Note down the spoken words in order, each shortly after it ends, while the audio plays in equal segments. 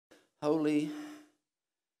Holy,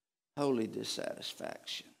 holy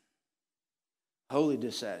dissatisfaction. Holy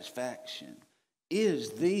dissatisfaction is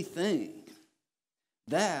the thing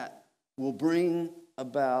that will bring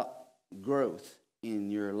about growth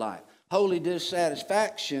in your life. Holy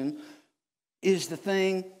dissatisfaction is the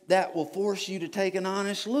thing that will force you to take an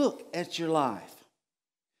honest look at your life.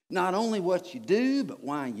 Not only what you do, but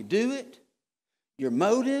why you do it, your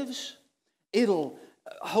motives.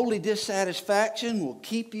 Holy dissatisfaction will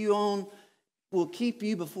keep you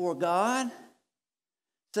before God,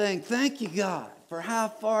 saying, thank you, God, for how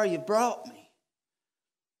far you brought me.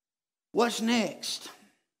 What's next?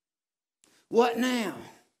 What now?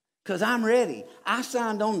 Because I'm ready. I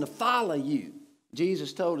signed on to follow you.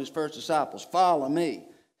 Jesus told his first disciples, follow me.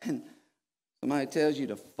 And somebody tells you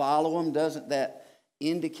to follow him, doesn't that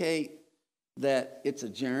indicate that it's a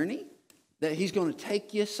journey? That he's going to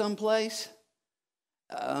take you someplace?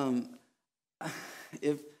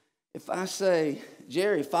 If I say,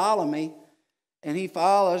 Jerry, follow me, and he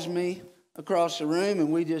follows me across the room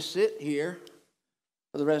and we just sit here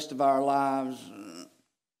for the rest of our lives,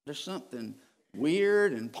 there's something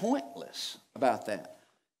weird and pointless about that.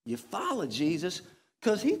 You follow Jesus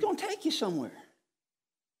because he's going to take you somewhere.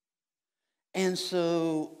 And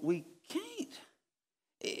so we can't.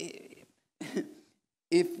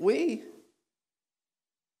 If we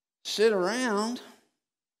sit around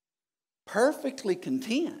perfectly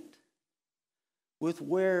content with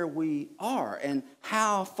where we are and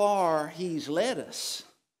how far he's led us,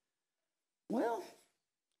 well,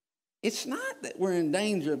 it's not that we're in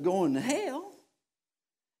danger of going to hell.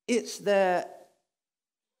 It's that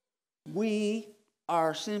we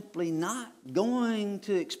are simply not going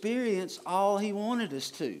to experience all he wanted us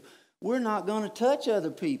to. We're not going to touch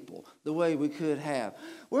other people the way we could have.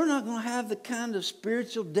 We're not going to have the kind of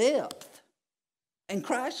spiritual depth and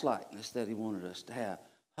Christ-likeness that he wanted us to have.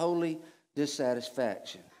 Holy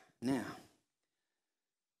dissatisfaction. Now,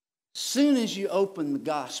 soon as you open the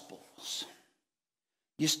Gospels,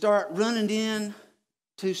 you start running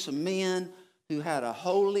into some men who had a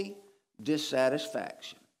holy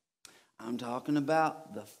dissatisfaction. I'm talking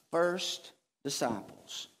about the first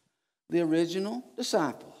disciples, the original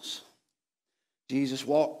disciples. Jesus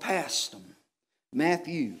walked past them.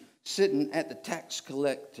 Matthew sitting at the tax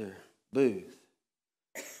collector booth.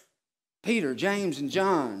 Peter, James, and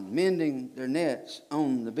John mending their nets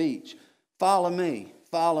on the beach. Follow me,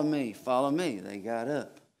 follow me, follow me. They got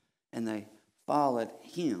up and they followed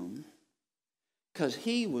him because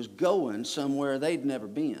he was going somewhere they'd never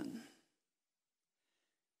been.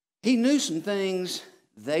 He knew some things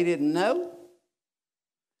they didn't know.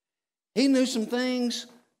 He knew some things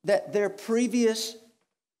that their previous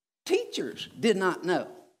teachers did not know.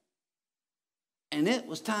 And it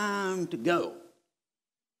was time to go.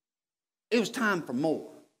 It was time for more.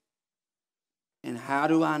 And how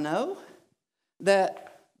do I know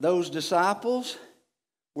that those disciples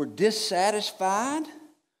were dissatisfied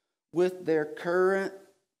with their current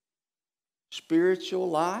spiritual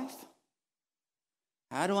life?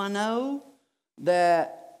 How do I know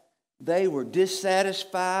that they were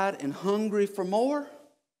dissatisfied and hungry for more?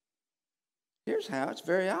 Here's how. It's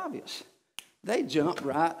very obvious. They jumped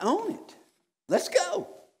right on it. Let's go.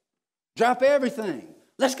 Drop everything.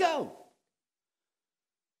 Let's go.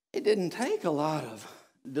 It didn't take a lot of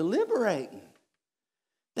deliberating.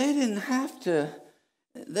 They didn't have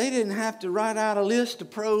to write out a list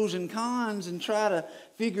of pros and cons and try to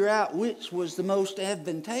figure out which was the most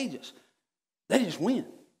advantageous. They just went.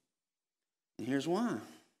 And here's why.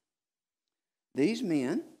 These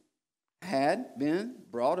men had been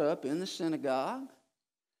brought up in the synagogue.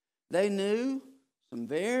 They knew some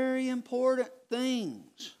very important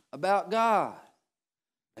things about God.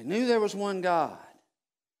 They knew there was one God.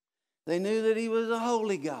 They knew that he was a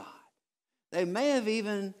holy God. They may have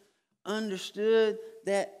even understood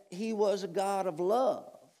that he was a God of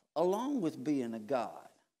love, along with being a God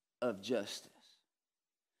of justice.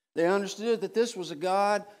 They understood that this was a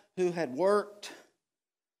God who had worked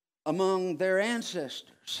among their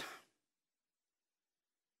ancestors.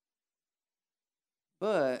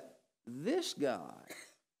 But this God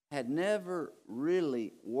had never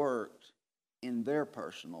really worked in their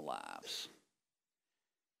personal lives.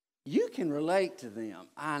 You can relate to them.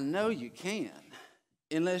 I know you can,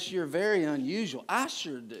 unless you're very unusual. I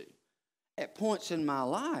sure do. At points in my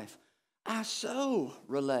life, I so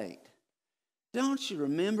relate. Don't you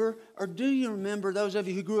remember, or do you remember, those of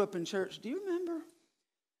you who grew up in church, do you remember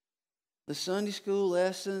the Sunday school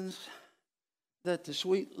lessons that the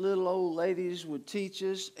sweet little old ladies would teach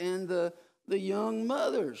us and the young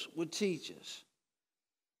mothers would teach us?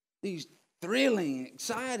 These thrilling,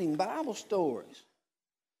 exciting Bible stories.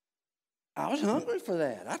 I was hungry for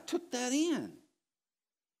that. I took that in.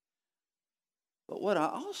 But what I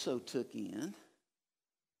also took in,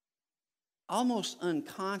 almost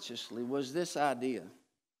unconsciously, was this idea.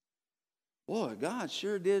 Boy, God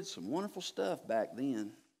sure did some wonderful stuff back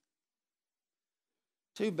then.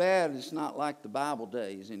 Too bad it's not like the Bible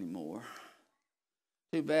days anymore.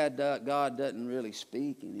 Too bad God doesn't really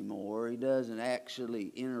speak anymore. He doesn't actually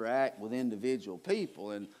interact with individual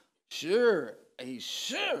people. And he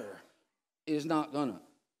sure is not going to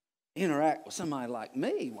interact with somebody like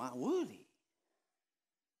me. Why would he?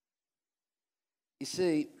 You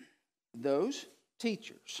see, those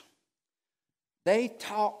teachers, they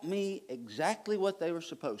taught me exactly what they were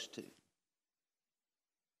supposed to.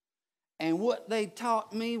 And what they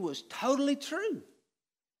taught me was totally true.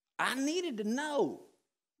 I needed to know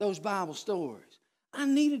those Bible stories. I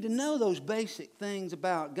needed to know those basic things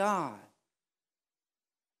about God.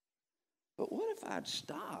 But what if I'd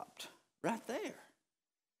stopped right there?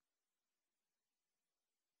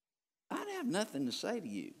 I'd have nothing to say to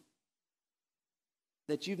you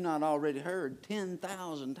that you've not already heard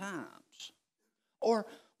 10,000 times. Or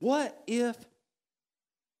what if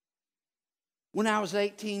when I was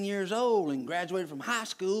 18 years old and graduated from high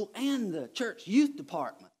school and the church youth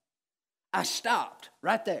department, I stopped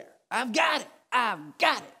right there. I've got it.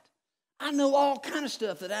 I know all kind of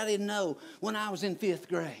stuff that I didn't know when I was in 5th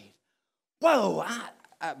grade. Whoa,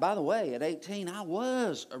 by the way, at 18, I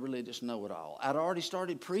was a religious know-it-all. I'd already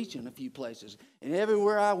started preaching a few places. And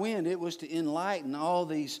everywhere I went, it was to enlighten all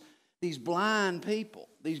these blind people,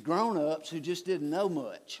 these grown-ups who just didn't know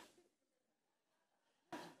much.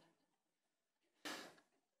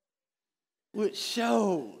 Which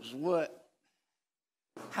shows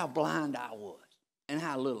how blind I was and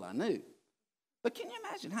how little I knew. But can you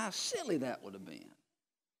imagine how silly that would have been?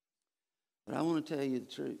 But I want to tell you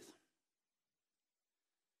the truth.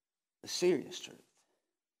 The serious truth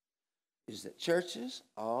is that churches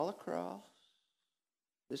all across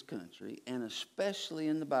this country, and especially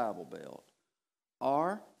in the Bible Belt,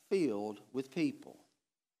 are filled with people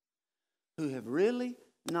who have really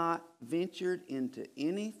not ventured into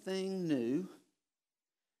anything new.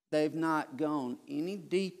 They've not gone any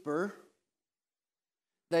deeper.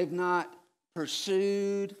 They've not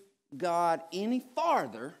pursued God any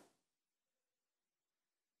farther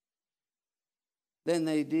than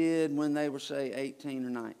they did when they were, say, 18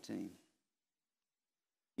 or 19.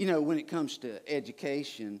 You know, when it comes to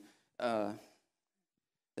education,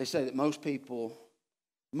 they say that most people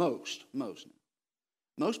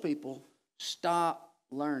stop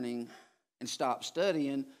learning and stop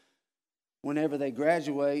studying whenever they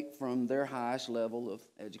graduate from their highest level of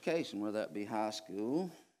education, whether that be high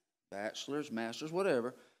school, bachelor's, master's,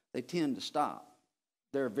 whatever. They tend to stop.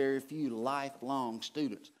 There are very few lifelong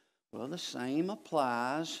students. Well, the same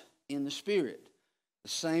applies in the Spirit. The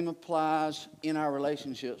same applies in our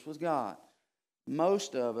relationships with God.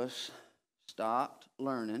 Most of us stopped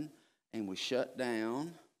learning and we shut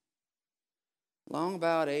down long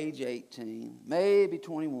about age 18, maybe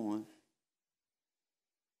 21.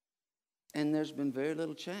 And there's been very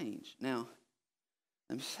little change. Now,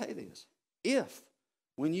 let me say this. If,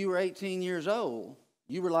 when you were 18 years old,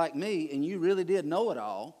 you were like me and you really did know it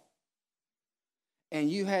all, and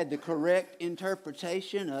you had the correct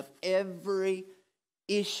interpretation of every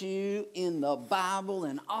issue in the Bible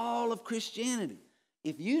and all of Christianity,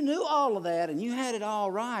 if you knew all of that and you had it all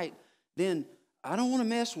right, then I don't want to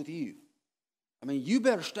mess with you. I mean, you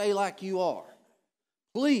better stay like you are.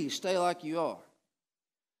 Please stay like you are.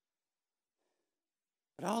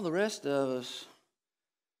 But all the rest of us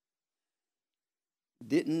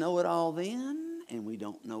didn't know it all then, and we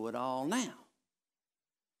don't know it all now.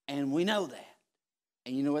 And we know that.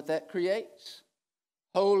 And you know what that creates?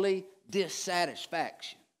 Holy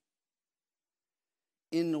dissatisfaction.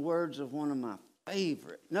 In the words of one of my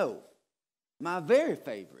very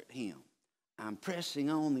favorite hymn, I'm pressing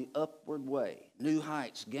on the upward way, new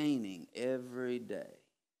heights gaining every day.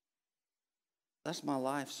 That's my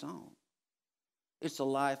life song. It's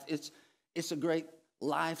a great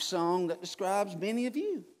life song that describes many of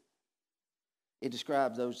you. It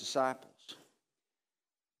describes those disciples.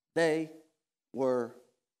 They were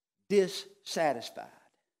dissatisfied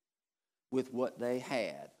with what they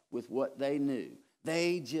had, with what they knew.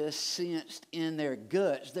 They just sensed in their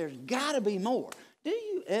guts, there's got to be more.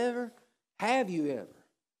 Have you ever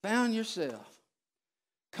found yourself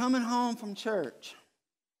coming home from church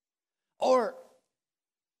or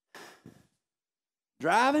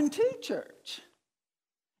driving to church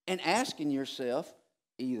and asking yourself,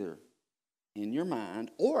 either in your mind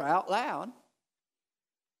or out loud,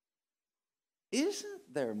 isn't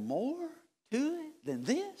there more to it than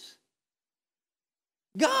this?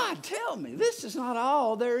 God, tell me, this is not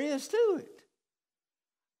all there is to it.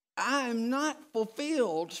 I am not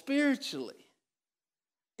fulfilled spiritually.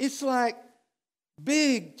 It's like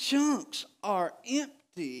big chunks are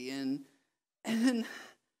empty and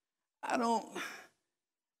I don't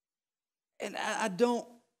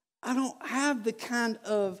have the kind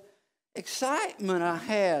of excitement I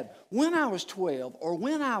had when I was 12 or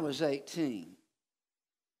when I was 18.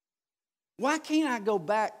 Why can't I go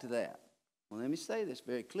back to that? Well, let me say this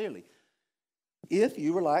very clearly. If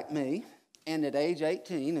you were like me, and at age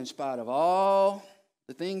 18, in spite of all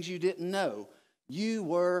the things you didn't know, you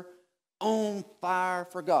were on fire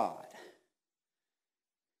for God,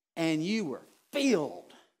 and you were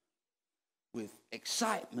filled with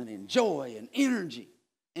excitement and joy and energy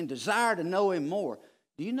and desire to know Him more.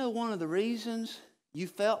 Do you know one of the reasons you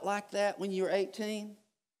felt like that when you were 18?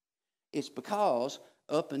 It's because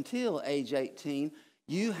up until age 18,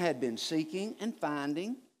 you had been seeking and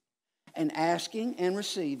finding and asking and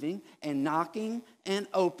receiving and knocking and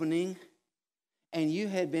opening, and you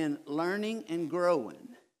had been learning and growing.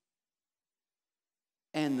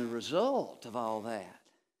 And the result of all that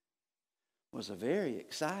was a very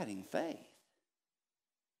exciting faith.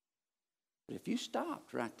 But if you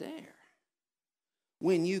stopped right there,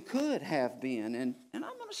 when you could have been, and I'm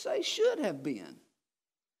going to say should have been,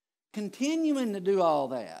 continuing to do all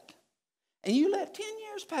that, and you let 10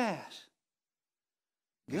 years pass,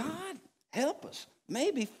 God help us,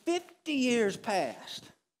 maybe 50 years passed.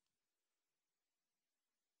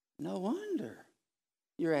 No wonder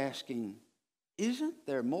you're asking, isn't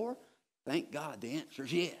there more? Thank God the answer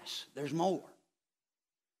is yes, there's more.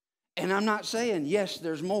 And I'm not saying yes,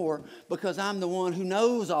 there's more because I'm the one who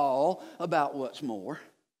knows all about what's more.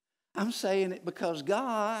 I'm saying it because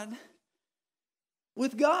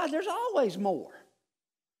with God, there's always more.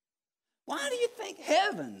 Why do you think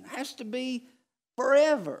heaven has to be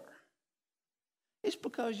forever? It's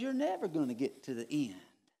because you're never going to get to the end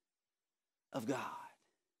of God.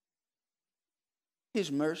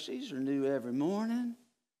 His mercies are new every morning,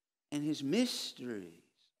 and His mysteries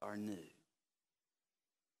are new.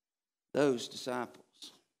 Those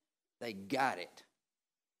disciples, they got it.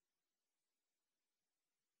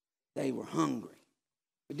 They were hungry.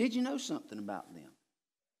 But did you know something about them?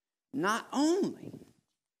 Not only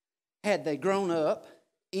had they grown up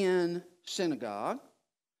in synagogue,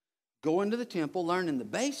 going to the temple, learning the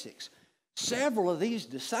basics, several of these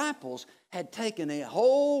disciples had taken a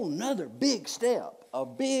whole nother big step, a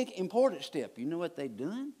big important step. You know what they'd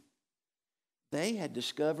done? They had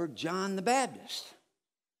discovered John the Baptist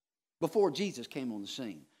before Jesus came on the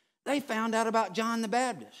scene. They found out about John the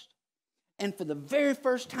Baptist. And for the very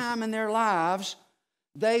first time in their lives,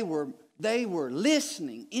 they were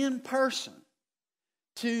listening in person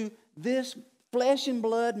to this flesh and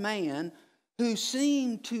blood man who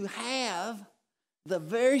seemed to have the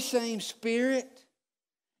very same spirit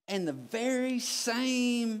and the very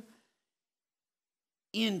same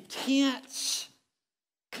intense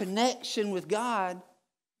connection with God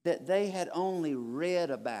that they had only read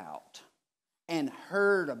about and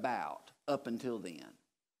heard about up until then.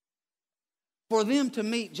 For them to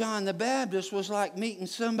meet John the Baptist was like meeting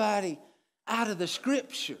somebody out of the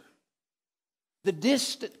Scripture, the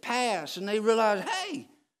distant past, and they realized, hey,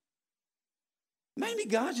 maybe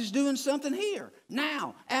God's just doing something here.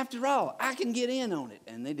 Now, after all, I can get in on it.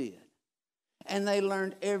 And they did. And they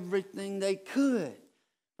learned everything they could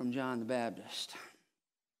from John the Baptist.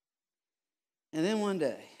 And then one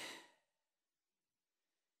day,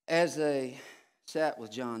 as they sat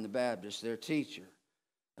with John the Baptist, their teacher,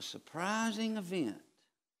 a surprising event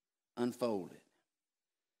unfolded.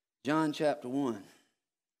 John chapter 1,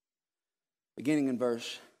 beginning in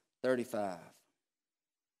verse 35.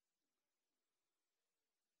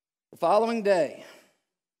 The following day,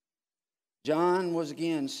 John was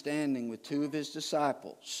again standing with two of his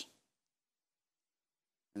disciples.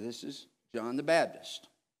 And this is John the Baptist.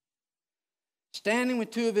 Standing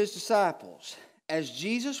with two of his disciples. As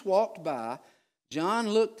Jesus walked by, John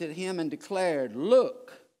looked at him and declared,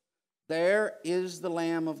 "Look, there is the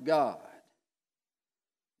Lamb of God."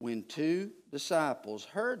 When two disciples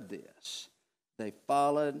heard this, they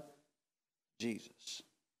followed Jesus.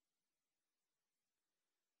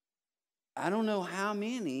 I don't know how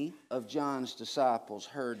many of John's disciples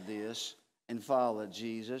heard this and followed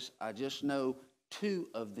Jesus. I just know two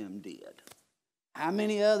of them did. How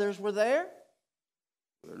many others were there?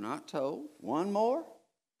 We're not told. One more?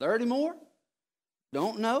 30 more?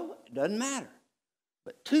 Don't know. It doesn't matter.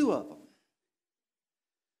 But two of them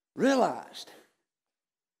realized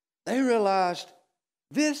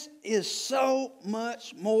this is so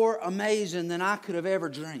much more amazing than I could have ever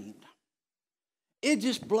dreamed. It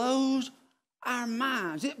just blows our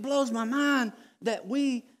minds. It blows my mind that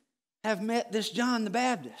we have met this John the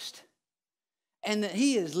Baptist and that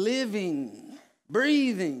he is living,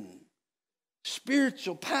 breathing,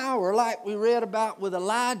 spiritual power like we read about with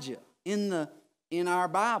Elijah in our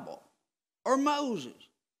Bible, or Moses.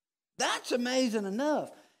 That's amazing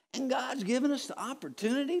enough. And God's given us the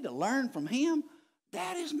opportunity to learn from him.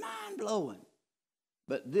 That is mind-blowing.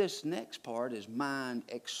 But this next part is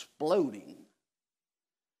mind-exploding,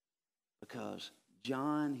 because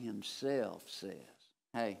John himself says,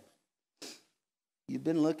 hey, you've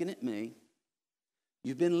been looking at me.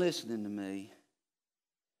 You've been listening to me.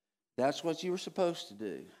 That's what you were supposed to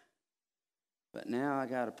do. But now I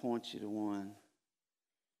got to point you to one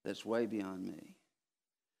that's way beyond me.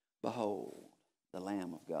 Behold, the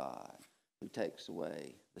Lamb of God who takes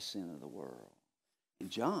away the sin of the world. And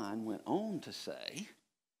John went on to say,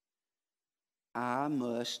 I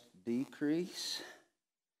must decrease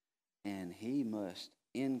and he must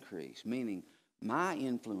increase. Meaning, my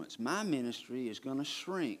influence, my ministry is going to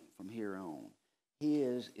shrink from here on.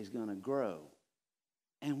 His is going to grow.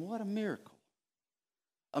 And what a miracle.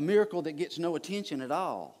 A miracle that gets no attention at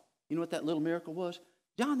all. You know what that little miracle was?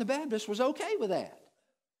 John the Baptist was okay with that.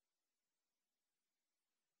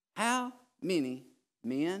 How many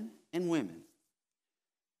men and women,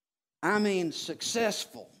 I mean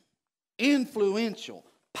successful, influential,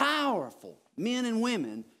 powerful men and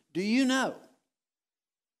women, do you know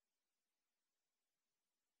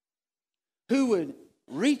who would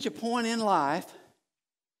reach a point in life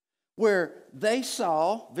where they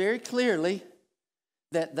saw very clearly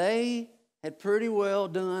that they had pretty well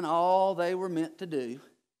done all they were meant to do,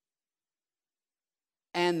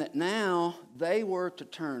 and that now they were to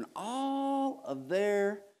turn all of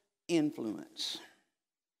their influence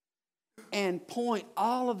and point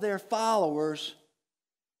all of their followers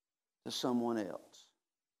to someone else?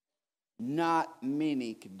 Not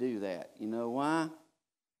many could do that. You know why?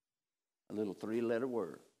 A little three-letter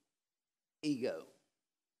word. Ego.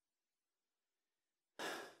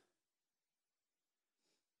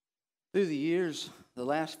 Through the years, the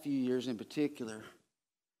last few years in particular,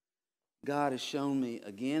 God has shown me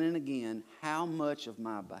again and again how much of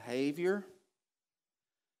my behavior,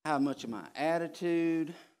 how much of my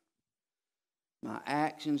attitude, my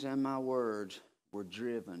actions, and my words were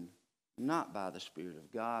driven not by the Spirit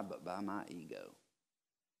of God, but by my ego.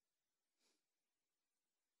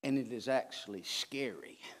 And it is actually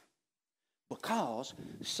scary, because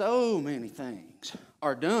so many things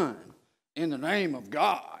are done in the name of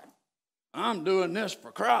God. I'm doing this for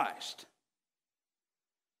Christ.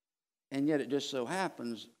 And yet it just so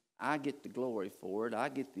happens I get the glory for it. I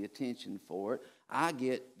get the attention for it. I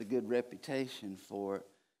get the good reputation for it.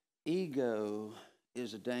 Ego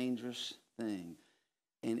is a dangerous thing,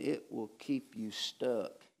 and it will keep you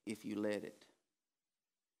stuck if you let it.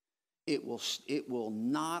 It will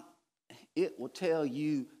tell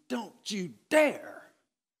you, don't you dare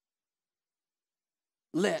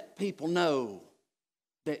let people know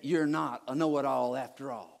that you're not a know-it-all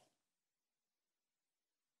after all.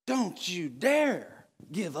 Don't you dare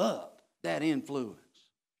give up that influence.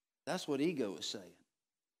 That's what ego is saying.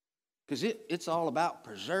 Because it's all about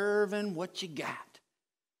preserving what you got.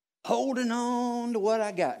 Holding on to what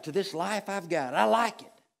I got, to this life I've got. I like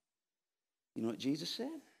it. You know what Jesus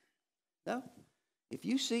said? No. If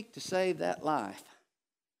you seek to save that life,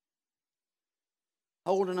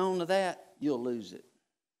 holding on to that, you'll lose it.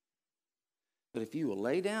 But if you will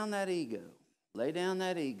lay down that ego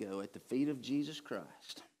at the feet of Jesus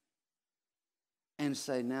Christ and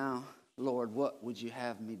say, now, Lord, what would you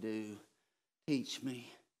have me do? Teach me,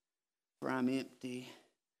 for I'm empty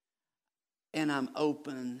and I'm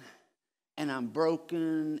open and I'm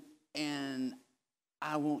broken, and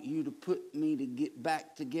I want you to put me to get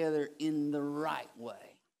back together in the right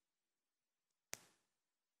way.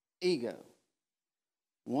 Ego.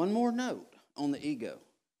 One more note on the ego.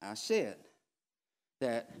 I said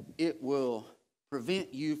that it will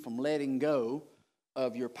prevent you from letting go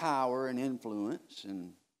of your power and influence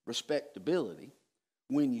and respectability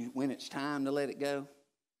when it's time to let it go.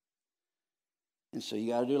 And so you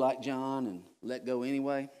got to do like John and let go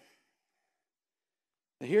anyway.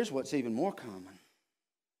 But here's what's even more common.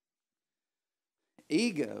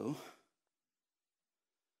 Ego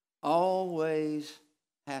always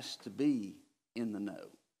has to be in the know.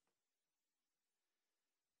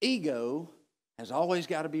 Ego has always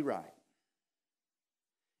got to be right.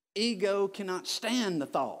 Ego cannot stand the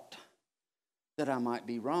thought that I might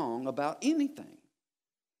be wrong about anything.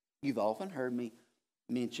 You've often heard me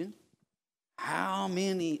mention how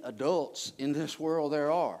many adults in this world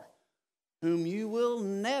there are whom you will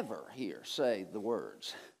never hear say the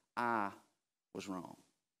words, I was wrong.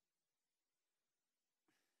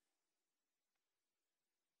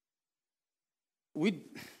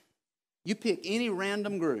 You pick any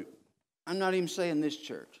random group. I'm not even saying this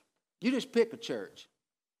church. You just pick a church.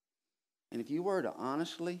 And if you were to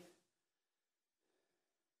honestly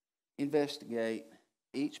investigate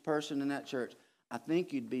each person in that church, I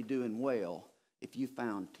think you'd be doing well if you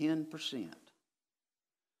found 10%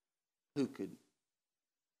 who could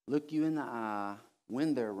look you in the eye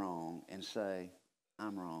when they're wrong and say,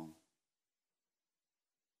 I'm wrong.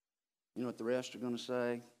 You know what the rest are going to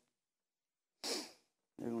say?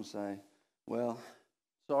 They're going to say, well,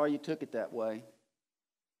 sorry you took it that way.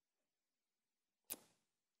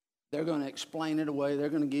 They're going to explain it away. They're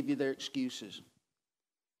going to give you their excuses.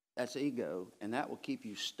 That's ego, and that will keep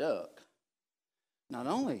you stuck. Not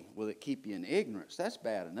only will it keep you in ignorance, that's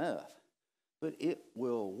bad enough, but it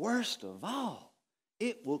will, worst of all,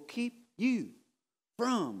 it will keep you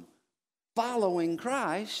from following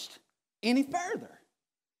Christ any further.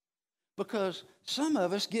 Because some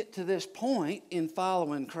of us get to this point in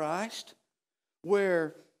following Christ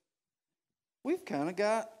where we've kind of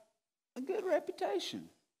got a good reputation.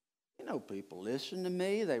 You know, people listen to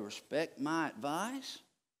me. They respect my advice.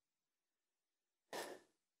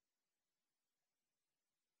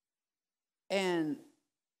 And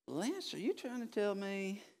Lance, are you trying to tell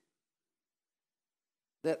me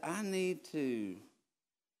that I need to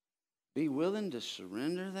be willing to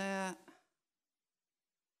surrender that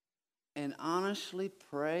and honestly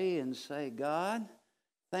pray and say, God,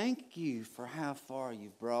 thank you for how far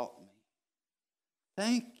you've brought me.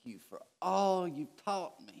 Thank you for all you've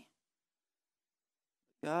taught me.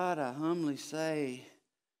 God, I humbly say,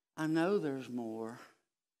 I know there's more.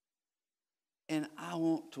 And I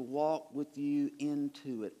want to walk with you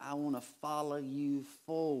into it. I want to follow you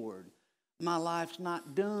forward. My life's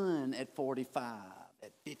not done at 45,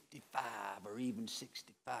 at 55, or even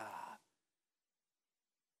 65.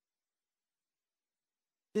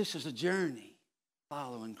 This is a journey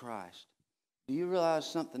following Christ. Do you realize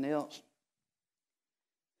something else?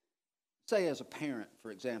 Say as a parent,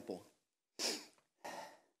 for example,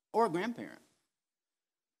 or a grandparent.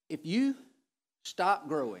 If you stop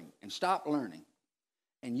growing and stop learning,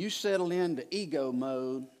 and you settle into ego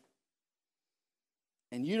mode,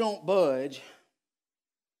 and you don't budge,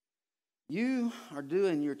 you are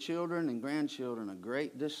doing your children and grandchildren a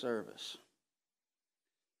great disservice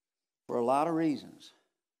for a lot of reasons.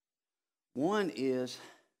 One is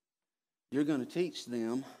you're going to teach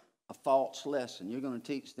them a false lesson. You're going to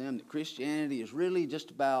teach them that Christianity is really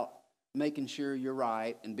just about making sure you're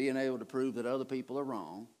right and being able to prove that other people are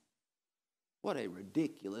wrong. What a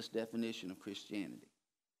ridiculous definition of Christianity.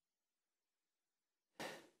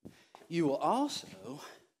 You will also,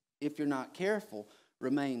 if you're not careful,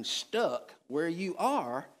 remain stuck where you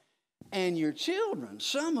are, and your children,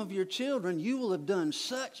 some of your children, you will have done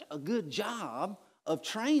such a good job of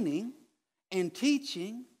training and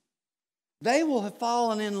teaching. They will have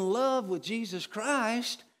fallen in love with Jesus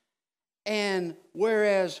Christ, and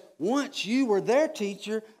whereas once you were their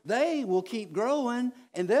teacher, they will keep growing,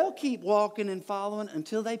 and they'll keep walking and following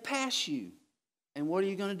until they pass you. And what are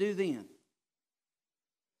you going to do then?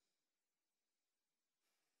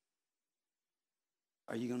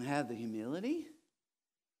 Are you going to have the humility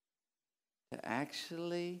to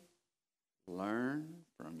actually learn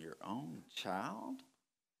from your own child?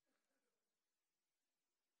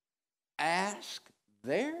 Ask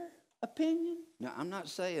their opinion? Now, I'm not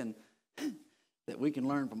saying that we can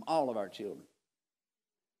learn from all of our children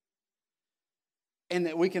and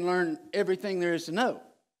that we can learn everything there is to know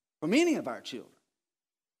from any of our children.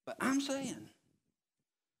 But I'm saying,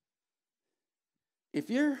 if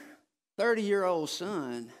your 30-year-old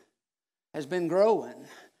son has been growing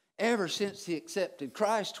ever since he accepted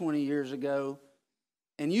Christ 20 years ago,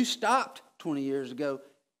 and you stopped 20 years ago,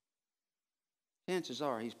 chances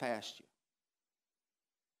are he's past you.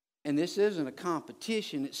 And this isn't a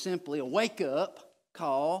competition. It's simply a wake-up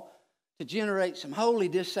call to generate some holy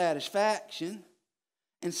dissatisfaction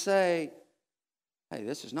and say, hey,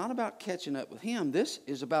 this is not about catching up with him. This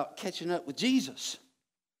is about catching up with Jesus.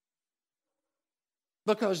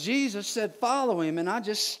 Because Jesus said, follow him, and I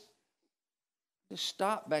just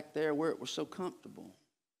stopped back there where it was so comfortable.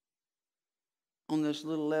 On this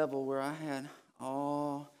little level where I had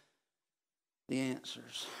all the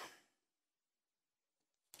answers.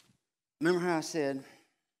 Remember how I said,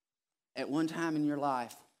 at one time in your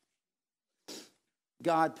life,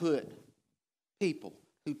 God put people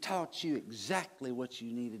who taught you exactly what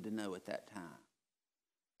you needed to know at that time.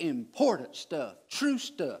 Important stuff, true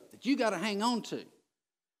stuff that you got to hang on to.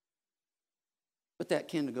 But that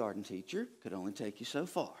kindergarten teacher could only take you so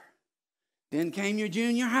far. Then came your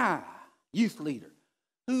junior high youth leader,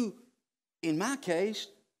 who, in my case,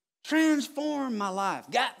 transformed my life,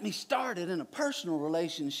 got me started in a personal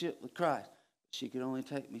relationship with Christ. She could only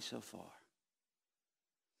take me so far.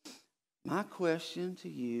 My question to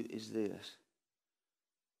you is this: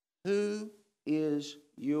 who is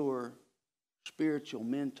your spiritual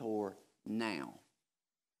mentor now?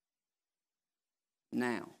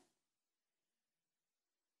 Now.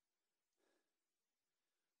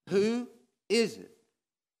 Who is it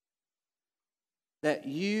that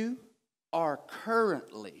you are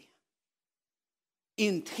currently,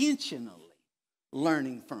 intentionally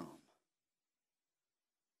learning from?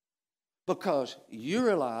 Because you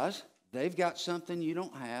realize they've got something you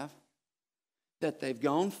don't have, that they've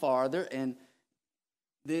gone farther, and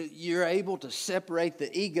you're able to separate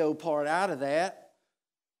the ego part out of that,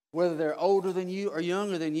 whether they're older than you or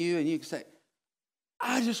younger than you, and you can say,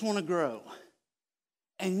 I just want to grow.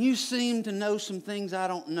 And you seem to know some things I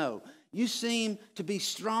don't know. You seem to be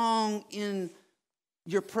strong in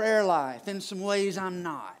your prayer life in some ways I'm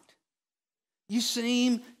not. You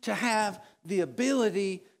seem to have the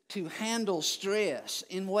ability to handle stress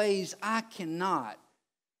in ways I cannot.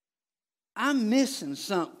 I'm missing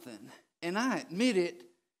something, and I admit it.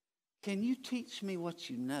 Can you teach me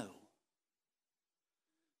what you know?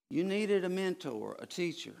 You needed a mentor, a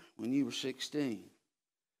teacher, when you were 16.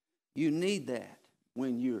 You need that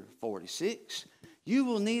when you're 46. You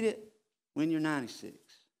will need it when you're 96.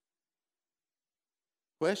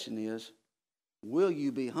 Question is, will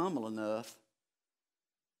you be humble enough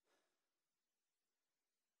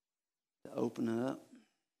to open up,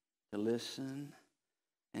 to listen,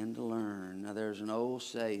 and to learn? Now, there's an old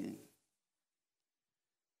saying: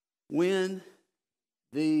 when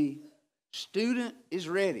the student is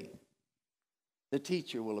ready, the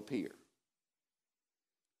teacher will appear.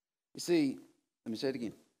 You see, let me say it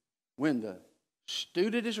again. When the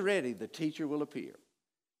student is ready, the teacher will appear.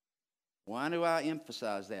 Why do I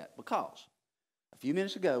emphasize that? Because a few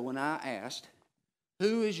minutes ago when I asked,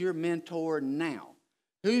 who is your mentor now?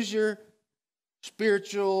 Who's your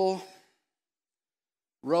spiritual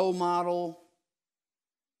role model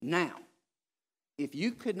now? If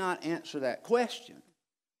you could not answer that question,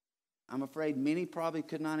 I'm afraid many probably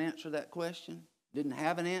could not answer that question, didn't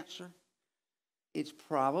have an answer. It's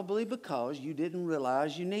probably because you didn't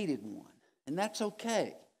realize you needed one. And that's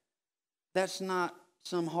okay. That's not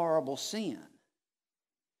some horrible sin.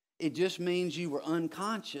 It just means you were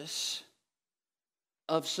unconscious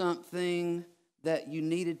of something that you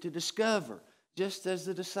needed to discover, just as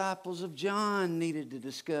the disciples of John needed to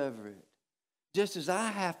discover it. Just as I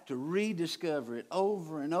have to rediscover it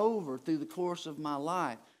over and over through the course of my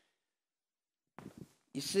life.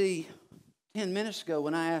 You see, 10 minutes ago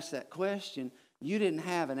when I asked that question, you didn't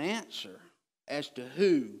have an answer as to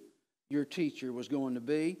who your teacher was going to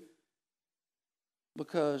be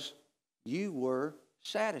because you were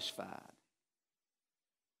satisfied.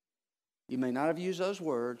 You may not have used those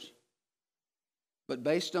words, but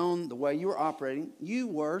based on the way you were operating, you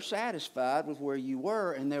were satisfied with where you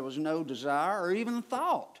were, and there was no desire or even a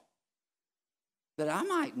thought that I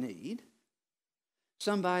might need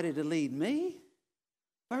somebody to lead me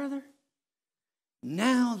further.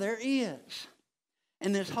 Now there is.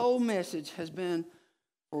 And this whole message has been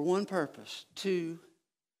for one purpose: to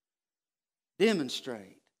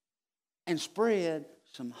demonstrate and spread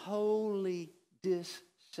some holy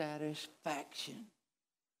dissatisfaction.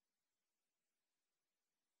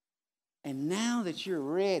 And now that you're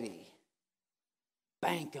ready,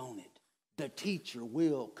 bank on it. The teacher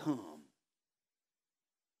will come.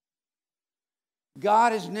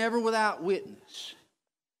 God is never without witness.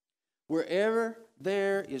 Wherever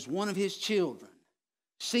there is one of His children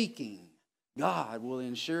seeking, God will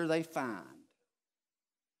ensure they find.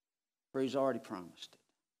 For He's already promised it.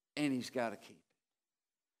 And He's got to keep it.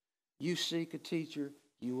 You seek a teacher,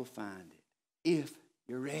 you will find it. If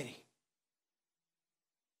you're ready.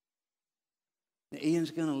 Now,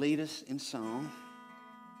 Ian's going to lead us in song.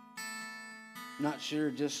 Not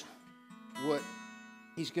sure just what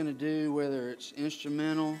he's going to do, whether it's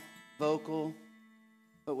instrumental, vocal,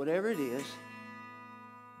 but whatever it is,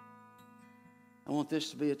 I want this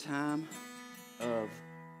to be a time of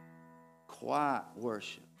quiet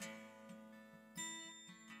worship,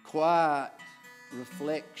 quiet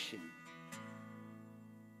reflection,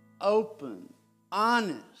 open,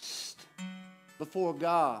 honest before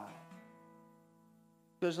God.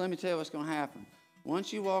 Because let me tell you what's going to happen.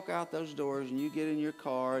 Once you walk out those doors and you get in your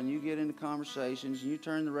car and you get into conversations and you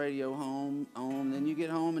turn the radio on, then you get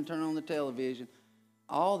home and turn on the television,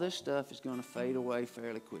 all this stuff is going to fade away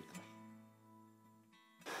fairly quickly.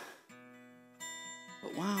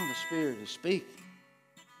 But while the Spirit is speaking,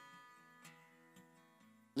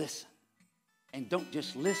 listen. And don't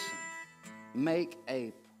just listen. Make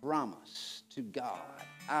a promise to God.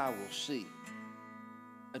 I will see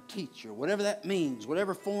a teacher, whatever that means,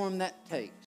 whatever form that takes.